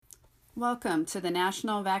Welcome to the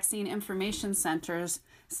National Vaccine Information Center's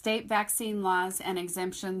State Vaccine Laws and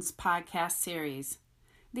Exemptions podcast series.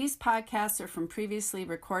 These podcasts are from previously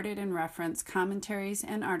recorded and referenced commentaries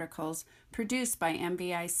and articles produced by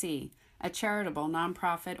MVIC, a charitable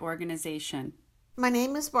nonprofit organization. My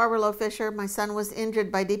name is Barbara Lowe Fisher. My son was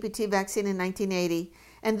injured by DPT vaccine in 1980,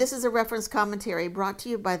 and this is a reference commentary brought to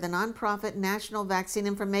you by the nonprofit National Vaccine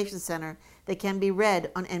Information Center that can be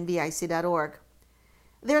read on nvic.org.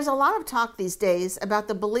 There's a lot of talk these days about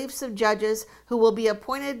the beliefs of judges who will be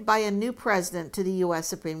appointed by a new president to the U.S.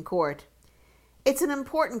 Supreme Court. It's an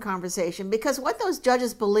important conversation because what those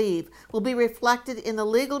judges believe will be reflected in the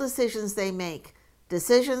legal decisions they make,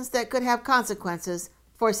 decisions that could have consequences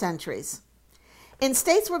for centuries. In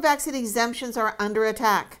states where vaccine exemptions are under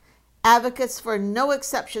attack, advocates for no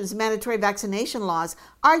exceptions mandatory vaccination laws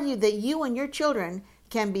argue that you and your children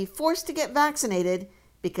can be forced to get vaccinated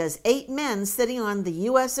because 8 men sitting on the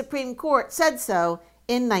U.S. Supreme Court said so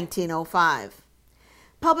in 1905.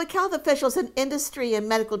 Public health officials and industry and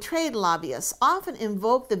medical trade lobbyists often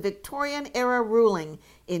invoke the Victorian-era ruling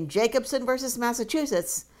in Jacobson versus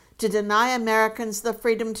Massachusetts to deny Americans the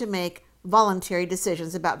freedom to make voluntary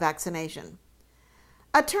decisions about vaccination.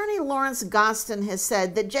 Attorney Lawrence Gostin has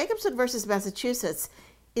said that Jacobson versus Massachusetts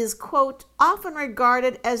is, quote, often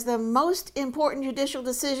regarded as the most important judicial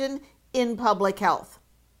decision in public health.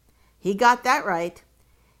 He got that right.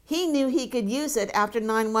 He knew he could use it after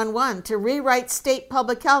 9/11 to rewrite state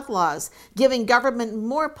public health laws, giving government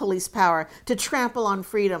more police power to trample on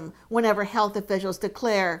freedom whenever health officials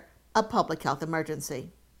declare a public health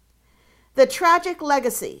emergency. The tragic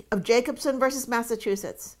legacy of Jacobson versus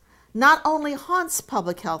Massachusetts not only haunts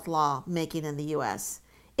public health law making in the U.S.,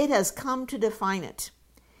 it has come to define it.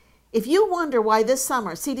 If you wonder why this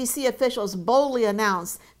summer CDC officials boldly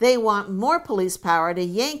announced they want more police power to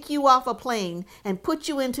yank you off a plane and put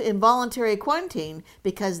you into involuntary quarantine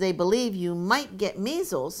because they believe you might get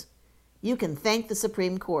measles, you can thank the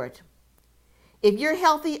Supreme Court. If your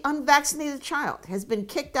healthy, unvaccinated child has been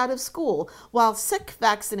kicked out of school while sick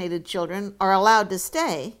vaccinated children are allowed to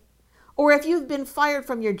stay, or if you've been fired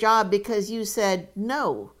from your job because you said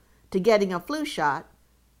no to getting a flu shot,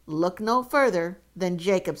 look no further than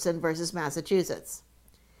Jacobson versus Massachusetts.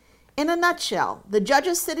 In a nutshell, the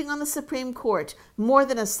judges sitting on the Supreme Court more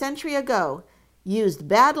than a century ago used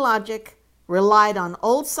bad logic, relied on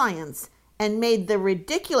old science, and made the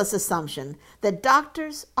ridiculous assumption that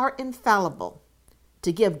doctors are infallible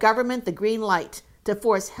to give government the green light to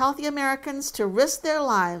force healthy Americans to risk their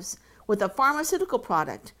lives with a pharmaceutical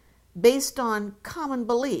product based on common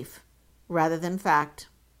belief rather than fact.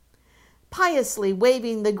 Piously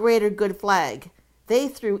waving the greater good flag, they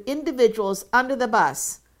threw individuals under the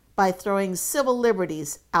bus by throwing civil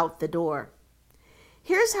liberties out the door.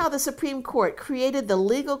 Here's how the Supreme Court created the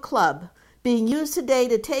legal club being used today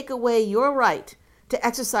to take away your right to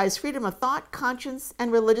exercise freedom of thought, conscience,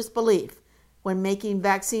 and religious belief when making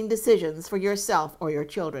vaccine decisions for yourself or your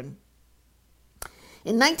children.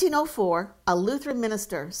 In 1904, a Lutheran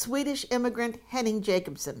minister, Swedish immigrant Henning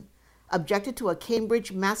Jacobson, objected to a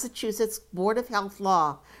Cambridge, Massachusetts Board of Health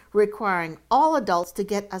law requiring all adults to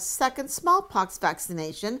get a second smallpox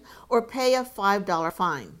vaccination or pay a $5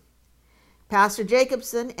 fine. Pastor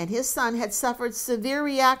Jacobson and his son had suffered severe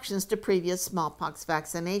reactions to previous smallpox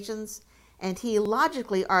vaccinations, and he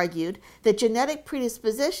logically argued that genetic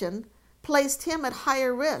predisposition placed him at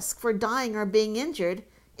higher risk for dying or being injured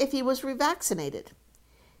if he was revaccinated.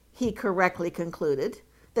 He correctly concluded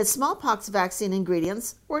that smallpox vaccine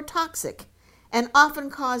ingredients were toxic and often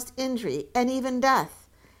caused injury and even death,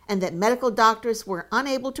 and that medical doctors were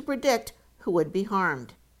unable to predict who would be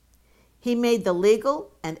harmed. He made the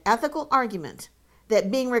legal and ethical argument that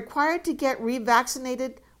being required to get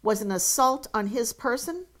revaccinated was an assault on his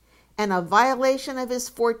person and a violation of his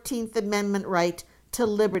 14th Amendment right to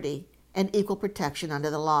liberty and equal protection under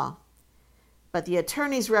the law. But the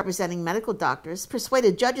attorneys representing medical doctors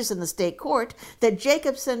persuaded judges in the state court that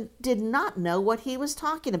Jacobson did not know what he was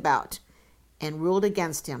talking about and ruled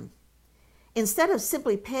against him. Instead of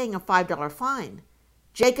simply paying a $5 fine,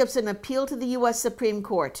 Jacobson appealed to the U.S. Supreme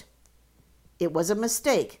Court. It was a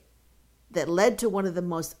mistake that led to one of the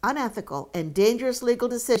most unethical and dangerous legal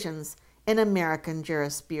decisions in American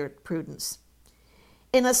jurisprudence.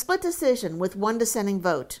 In a split decision with one dissenting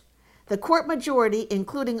vote, the court majority,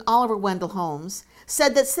 including Oliver Wendell Holmes,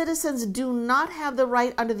 said that citizens do not have the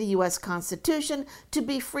right under the U.S. Constitution to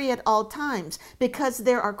be free at all times because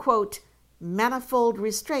there are, quote, manifold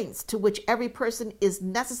restraints to which every person is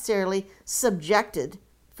necessarily subjected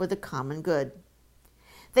for the common good.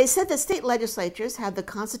 They said that state legislatures have the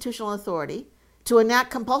constitutional authority to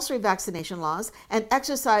enact compulsory vaccination laws and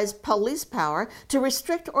exercise police power to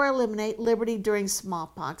restrict or eliminate liberty during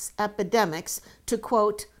smallpox epidemics to,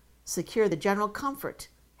 quote, secure the general comfort,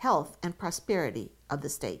 health, and prosperity of the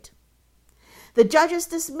state. The judges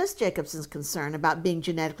dismissed Jacobson's concern about being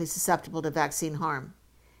genetically susceptible to vaccine harm.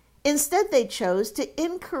 Instead, they chose to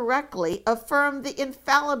incorrectly affirm the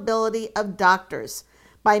infallibility of doctors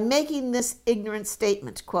by making this ignorant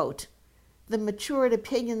statement, quote, the matured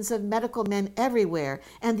opinions of medical men everywhere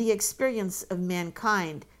and the experience of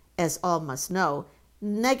mankind, as all must know,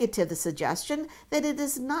 negative the suggestion that it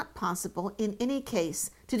is not possible in any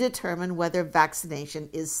case to determine whether vaccination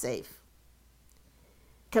is safe.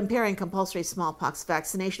 Comparing compulsory smallpox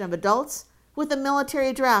vaccination of adults with a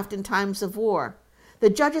military draft in times of war, the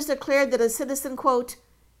judges declared that a citizen, quote,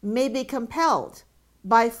 may be compelled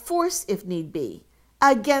by force if need be,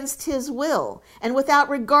 against his will and without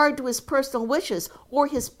regard to his personal wishes or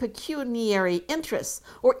his pecuniary interests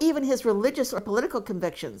or even his religious or political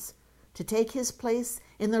convictions, to take his place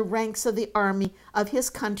in the ranks of the army of his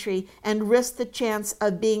country and risk the chance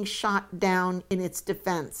of being shot down in its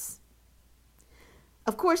defense.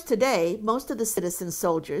 Of course, today, most of the citizen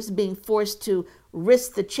soldiers being forced to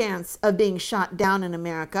risk the chance of being shot down in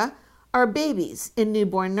America are babies in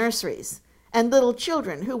newborn nurseries and little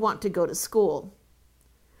children who want to go to school.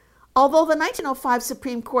 Although the 1905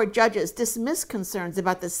 Supreme Court judges dismissed concerns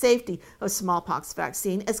about the safety of smallpox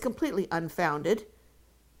vaccine as completely unfounded,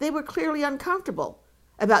 they were clearly uncomfortable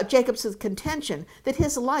about Jacobson's contention that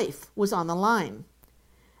his life was on the line.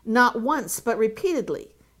 Not once, but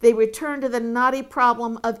repeatedly, they returned to the knotty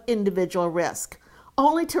problem of individual risk,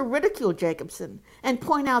 only to ridicule Jacobson and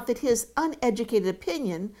point out that his uneducated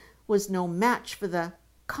opinion was no match for the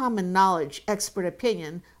common knowledge expert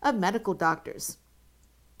opinion of medical doctors.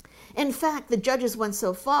 In fact, the judges went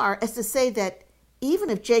so far as to say that even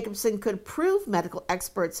if Jacobson could prove medical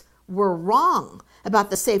experts were wrong about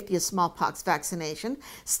the safety of smallpox vaccination,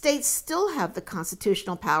 states still have the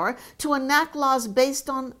constitutional power to enact laws based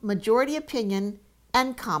on majority opinion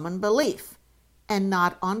and common belief, and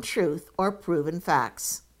not on truth or proven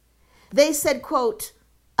facts. They said, quote,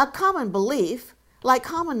 a common belief, like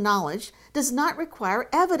common knowledge, does not require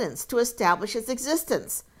evidence to establish its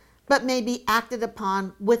existence, but may be acted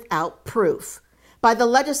upon without proof by the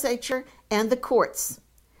legislature and the courts.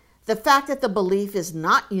 The fact that the belief is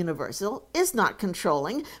not universal is not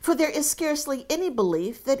controlling, for there is scarcely any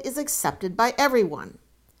belief that is accepted by everyone.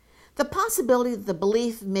 The possibility that the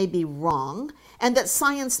belief may be wrong and that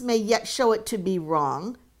science may yet show it to be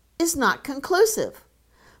wrong is not conclusive,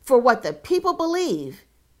 for what the people believe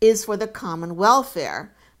is for the common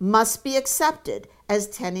welfare must be accepted as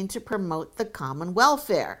tending to promote the common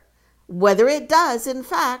welfare, whether it does, in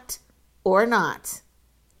fact, or not.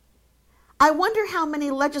 I wonder how many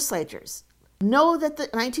legislators know that the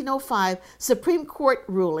 1905 Supreme Court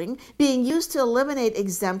ruling being used to eliminate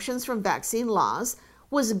exemptions from vaccine laws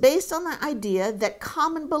was based on the idea that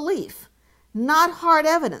common belief, not hard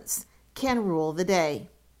evidence, can rule the day.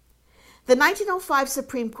 The 1905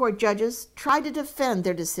 Supreme Court judges tried to defend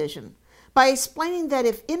their decision by explaining that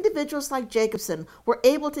if individuals like Jacobson were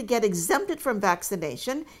able to get exempted from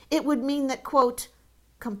vaccination, it would mean that, quote,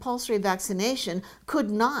 compulsory vaccination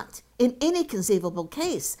could not, in any conceivable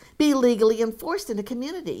case, be legally enforced in a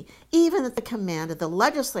community, even at the command of the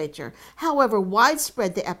legislature, however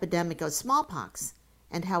widespread the epidemic of smallpox,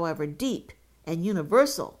 and however deep and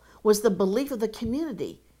universal was the belief of the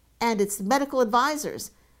community and its medical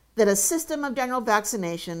advisors that a system of general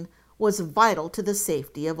vaccination was vital to the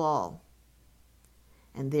safety of all.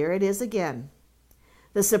 And there it is again.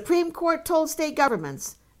 The Supreme Court told state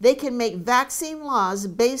governments they can make vaccine laws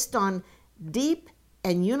based on deep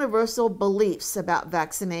and universal beliefs about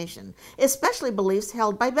vaccination, especially beliefs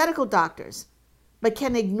held by medical doctors, but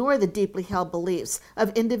can ignore the deeply held beliefs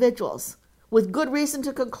of individuals with good reason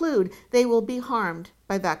to conclude they will be harmed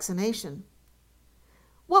by vaccination.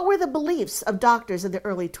 What were the beliefs of doctors in the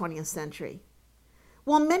early 20th century?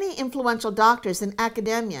 Well, many influential doctors in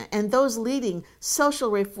academia and those leading social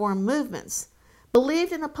reform movements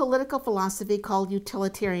believed in a political philosophy called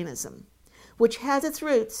utilitarianism, which has its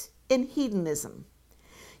roots in hedonism.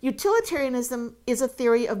 Utilitarianism is a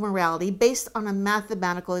theory of morality based on a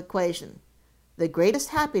mathematical equation: the greatest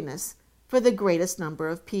happiness for the greatest number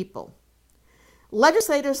of people.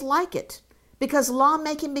 Legislators like it because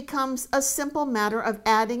lawmaking becomes a simple matter of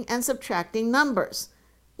adding and subtracting numbers,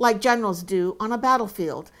 like generals do on a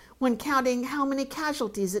battlefield when counting how many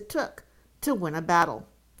casualties it took to win a battle.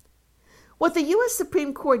 What the U.S.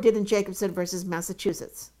 Supreme Court did in Jacobson versus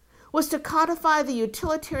Massachusetts was to codify the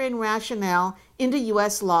utilitarian rationale into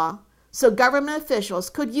U.S. law so government officials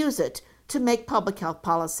could use it to make public health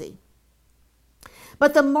policy.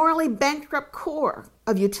 But the morally bankrupt core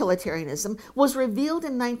of utilitarianism was revealed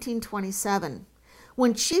in 1927,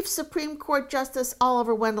 when Chief Supreme Court Justice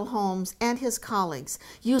Oliver Wendell Holmes and his colleagues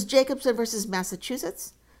used Jacobson versus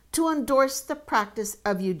Massachusetts to endorse the practice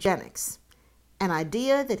of eugenics, an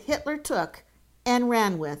idea that Hitler took and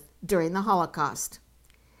ran with during the Holocaust.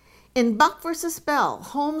 In Buck versus Bell,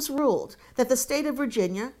 Holmes ruled that the state of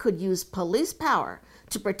Virginia could use police power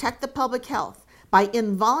to protect the public health by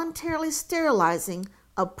involuntarily sterilizing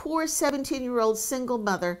a poor 17-year-old single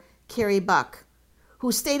mother, Carrie Buck,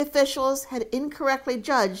 who state officials had incorrectly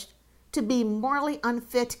judged to be morally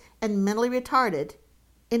unfit and mentally retarded,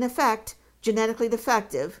 in effect, genetically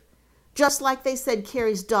defective, just like they said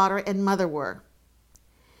Carrie's daughter and mother were.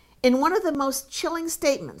 In one of the most chilling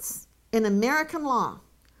statements in American law,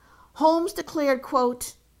 Holmes declared,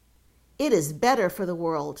 quote, "It is better for the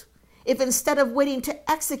world if instead of waiting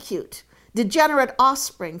to execute degenerate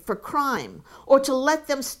offspring for crime or to let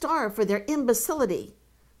them starve for their imbecility,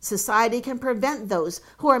 society can prevent those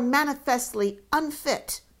who are manifestly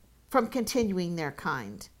unfit from continuing their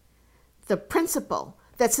kind. The principle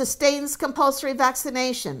that sustains compulsory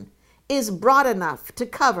vaccination is broad enough to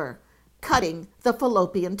cover cutting the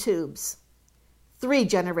fallopian tubes. 3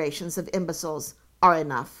 generations of imbeciles are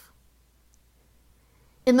enough."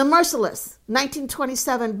 In the merciless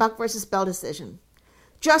 1927 Buck versus Bell decision,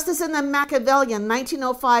 just as in the Machiavellian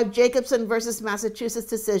 1905 Jacobson versus Massachusetts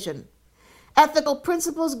decision, ethical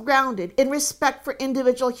principles grounded in respect for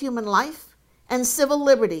individual human life and civil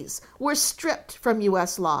liberties were stripped from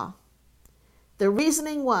U.S. law. The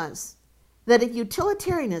reasoning was that if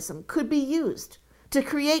utilitarianism could be used to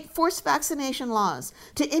create forced vaccination laws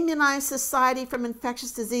to immunize society from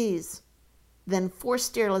infectious disease, then forced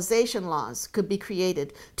sterilization laws could be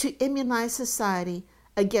created to immunize society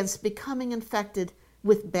against becoming infected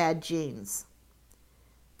with bad genes.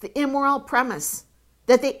 The immoral premise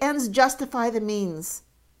that the ends justify the means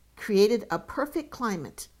created a perfect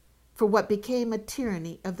climate for what became a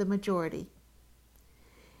tyranny of the majority.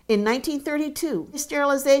 In 1932,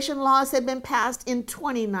 sterilization laws had been passed in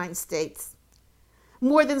 29 states.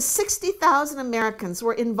 More than 60,000 Americans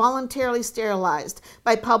were involuntarily sterilized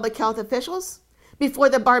by public health officials before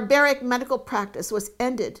the barbaric medical practice was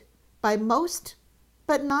ended by most,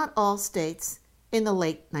 but not all states in the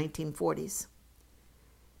late 1940s.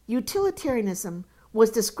 Utilitarianism was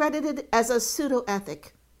discredited as a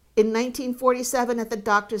pseudo-ethic in 1947 at the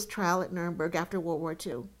doctor's trial at Nuremberg after World War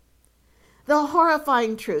II. The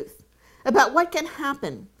horrifying truth about what can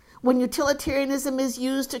happen when utilitarianism is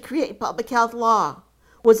used to create public health law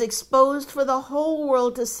was exposed for the whole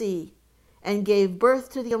world to see and gave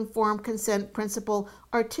birth to the informed consent principle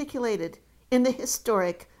articulated in the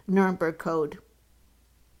historic Nuremberg Code.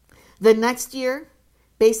 The next year,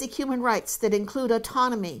 basic human rights that include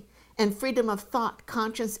autonomy and freedom of thought,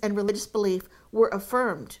 conscience, and religious belief were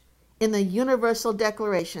affirmed in the Universal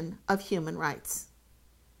Declaration of Human Rights.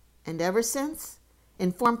 And ever since,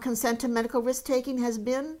 informed consent to medical risk-taking has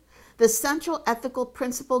been the central ethical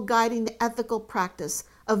principle guiding the ethical practice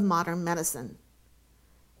of modern medicine.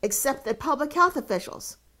 Except that public health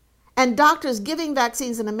officials and doctors giving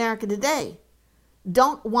vaccines in America today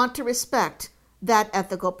don't want to respect that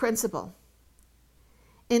ethical principle.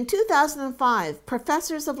 In 2005,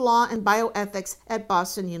 professors of law and bioethics at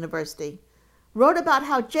Boston University wrote about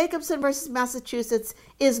how Jacobson versus Massachusetts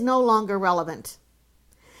is no longer relevant.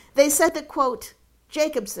 They said that, quote,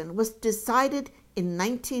 Jacobson was decided in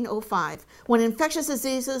 1905 when infectious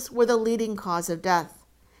diseases were the leading cause of death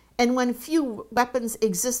and when few weapons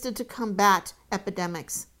existed to combat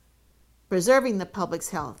epidemics. Preserving the public's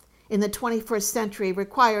health in the 21st century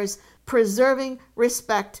requires preserving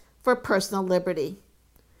respect for personal liberty.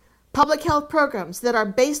 Public health programs that are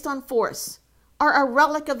based on force are a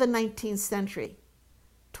relic of the 19th century.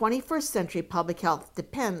 21st century public health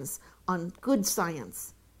depends on good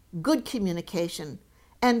science, good communication,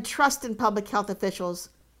 and trust in public health officials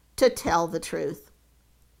to tell the truth.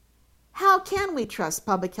 How can we trust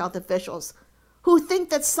public health officials who think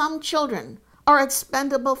that some children are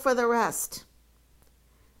expendable for the rest?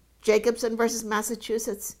 Jacobson versus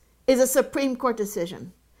Massachusetts is a Supreme Court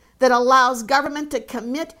decision that allows government to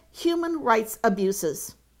commit human rights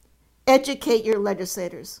abuses. Educate your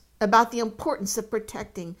legislators about the importance of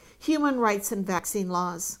protecting human rights and vaccine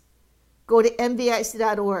laws. Go to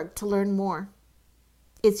mvic.org to learn more.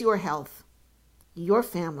 It's your health, your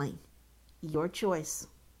family, your choice.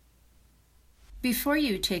 Before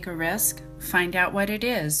you take a risk, find out what it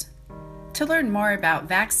is. To learn more about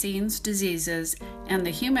vaccines, diseases, and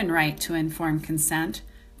the human right to informed consent,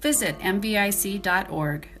 Visit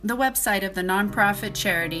MVIC.org, the website of the nonprofit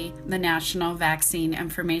charity, the National Vaccine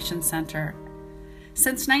Information Center.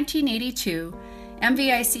 Since 1982,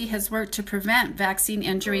 MVIC has worked to prevent vaccine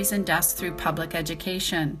injuries and deaths through public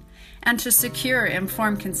education and to secure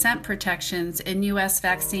informed consent protections in U.S.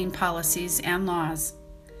 vaccine policies and laws.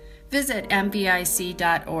 Visit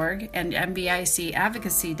MVIC.org and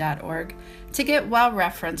MVICadvocacy.org to get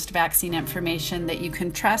well-referenced vaccine information that you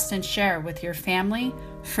can trust and share with your family,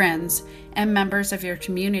 friends, and members of your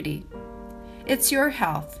community. It's your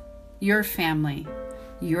health, your family,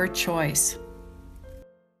 your choice.